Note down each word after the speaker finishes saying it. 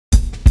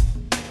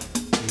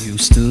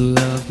Used to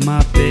love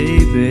my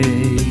baby,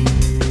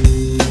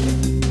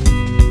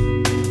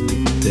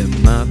 then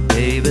my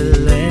baby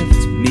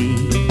left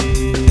me.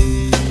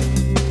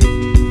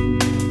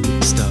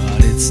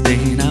 Started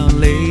staying out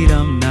late,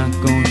 I'm not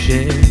gonna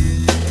share.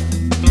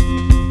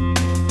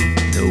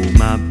 No,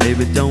 my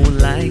baby don't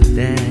like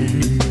that.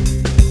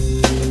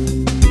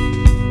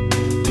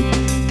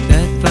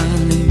 That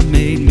finally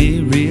made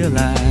me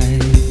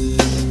realize,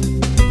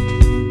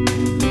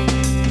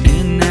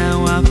 and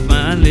now I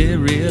finally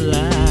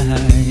realize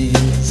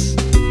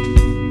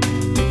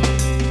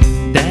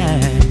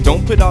that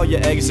don't put all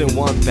your eggs in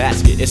one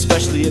basket,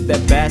 especially if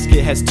that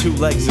basket has two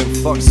legs and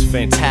fucks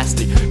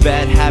fantastic.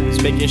 Bad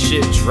habits making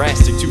shit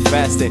drastic too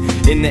fast, and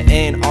in the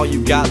end all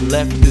you got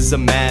left is a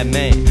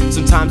madman.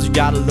 Sometimes you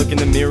gotta look in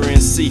the mirror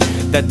and see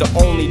that the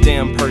only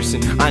damn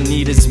person I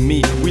need is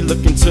me. We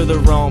look into the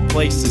wrong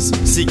places,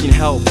 seeking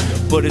help,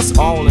 but it's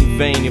all in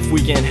vain if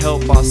we can't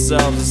help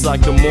ourselves. It's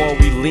like the more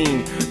we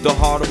lean, the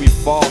harder we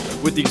fall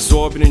with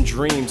exorbitant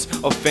dreams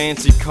of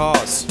fancy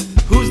cars.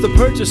 Who's the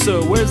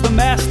purchaser? Where's the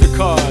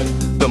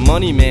MasterCard? The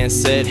money man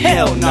said,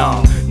 hell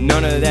no,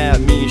 none of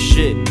that means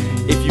shit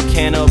if you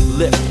can't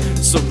uplift.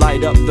 So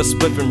light up the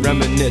spliff and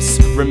reminisce.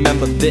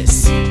 Remember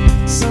this: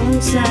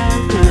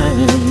 sometimes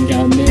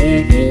gotta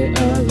make it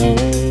alone.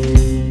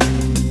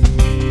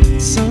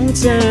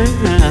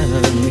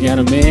 Sometimes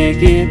gotta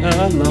make it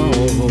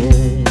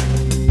alone.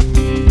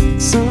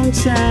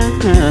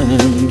 Sometimes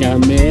gotta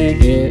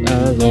make it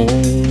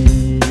alone.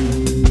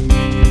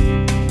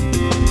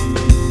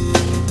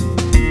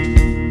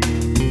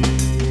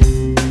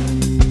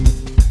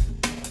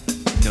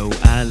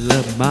 I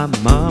love my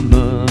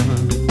mama,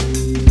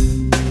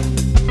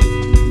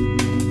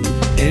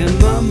 and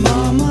my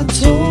mama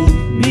told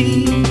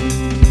me,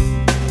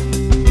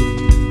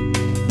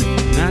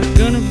 not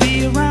gonna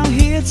be around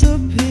here to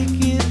pick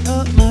it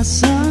up, my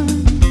son.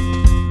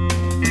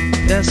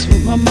 That's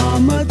what my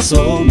mama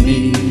told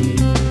me,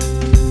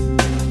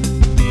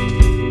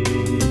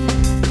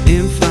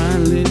 and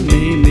finally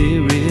made me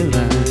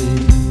realize,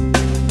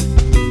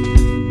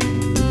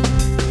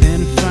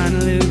 and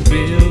finally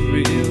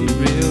realize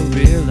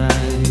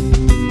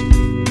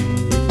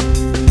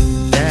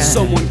that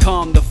someone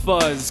calm the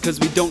fuzz, cause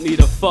we don't need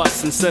a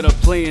fuss. Instead of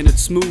playing it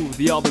smooth,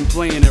 y'all been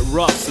playing it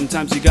rough.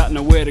 Sometimes you got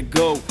nowhere to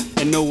go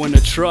and no one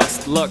to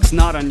trust. Luck's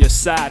not on your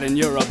side and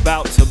you're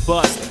about to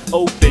bust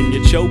open.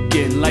 You're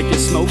choking like you're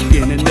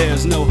smoking, and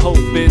there's no hope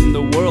in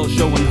the world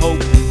showing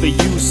hope for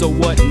you. So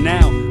what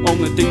now?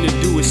 Only thing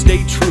to do is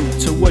stay true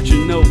to what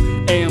you know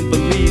and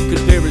believe,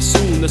 cause very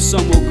soon the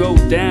sun will go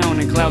down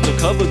and clouds will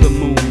cover the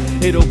moon.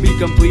 It'll be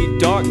complete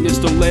darkness,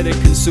 don't let it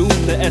consume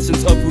the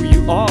essence of who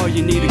you are.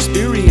 You need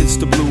experience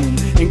to bloom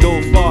and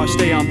go far,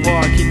 stay on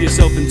par, keep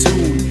yourself in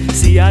tune.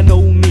 See, I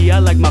know me, I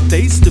like my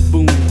bass to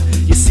boom.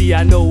 You see,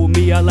 I know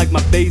me, I like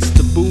my bass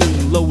to boom.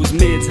 Lows,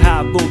 mids,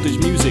 high voltage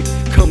music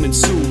coming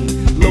soon.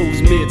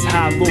 Lows, mids,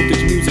 high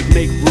voltage music,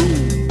 make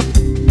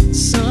room.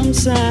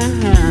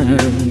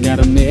 Sometimes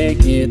gotta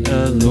make it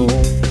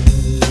alone.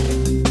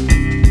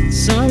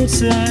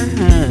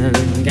 Sometimes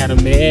gotta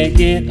make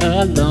it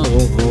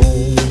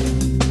alone.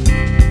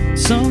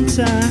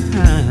 Sometimes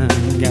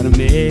gotta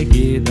make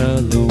it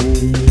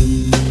alone.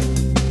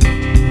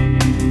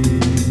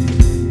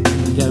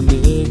 Gotta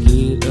make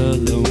it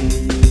alone.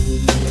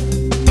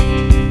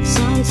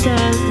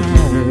 Sometimes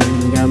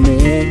gotta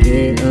make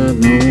it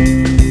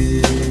alone.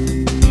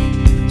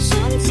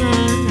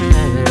 Sometimes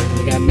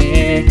gotta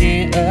make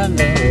it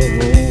alone.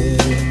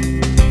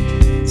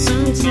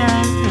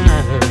 Sometimes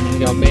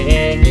gotta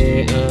make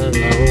it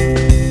alone.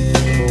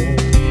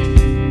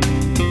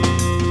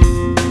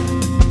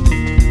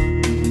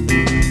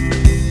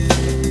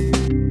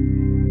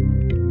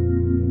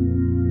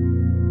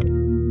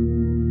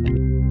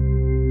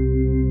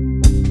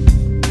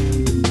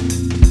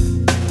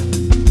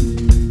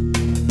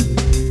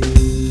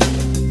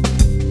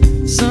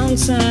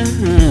 Sometimes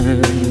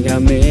gotta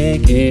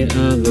make it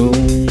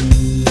alone.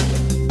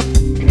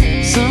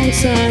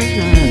 Sometimes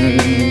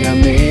gotta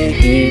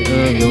make it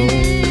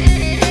alone.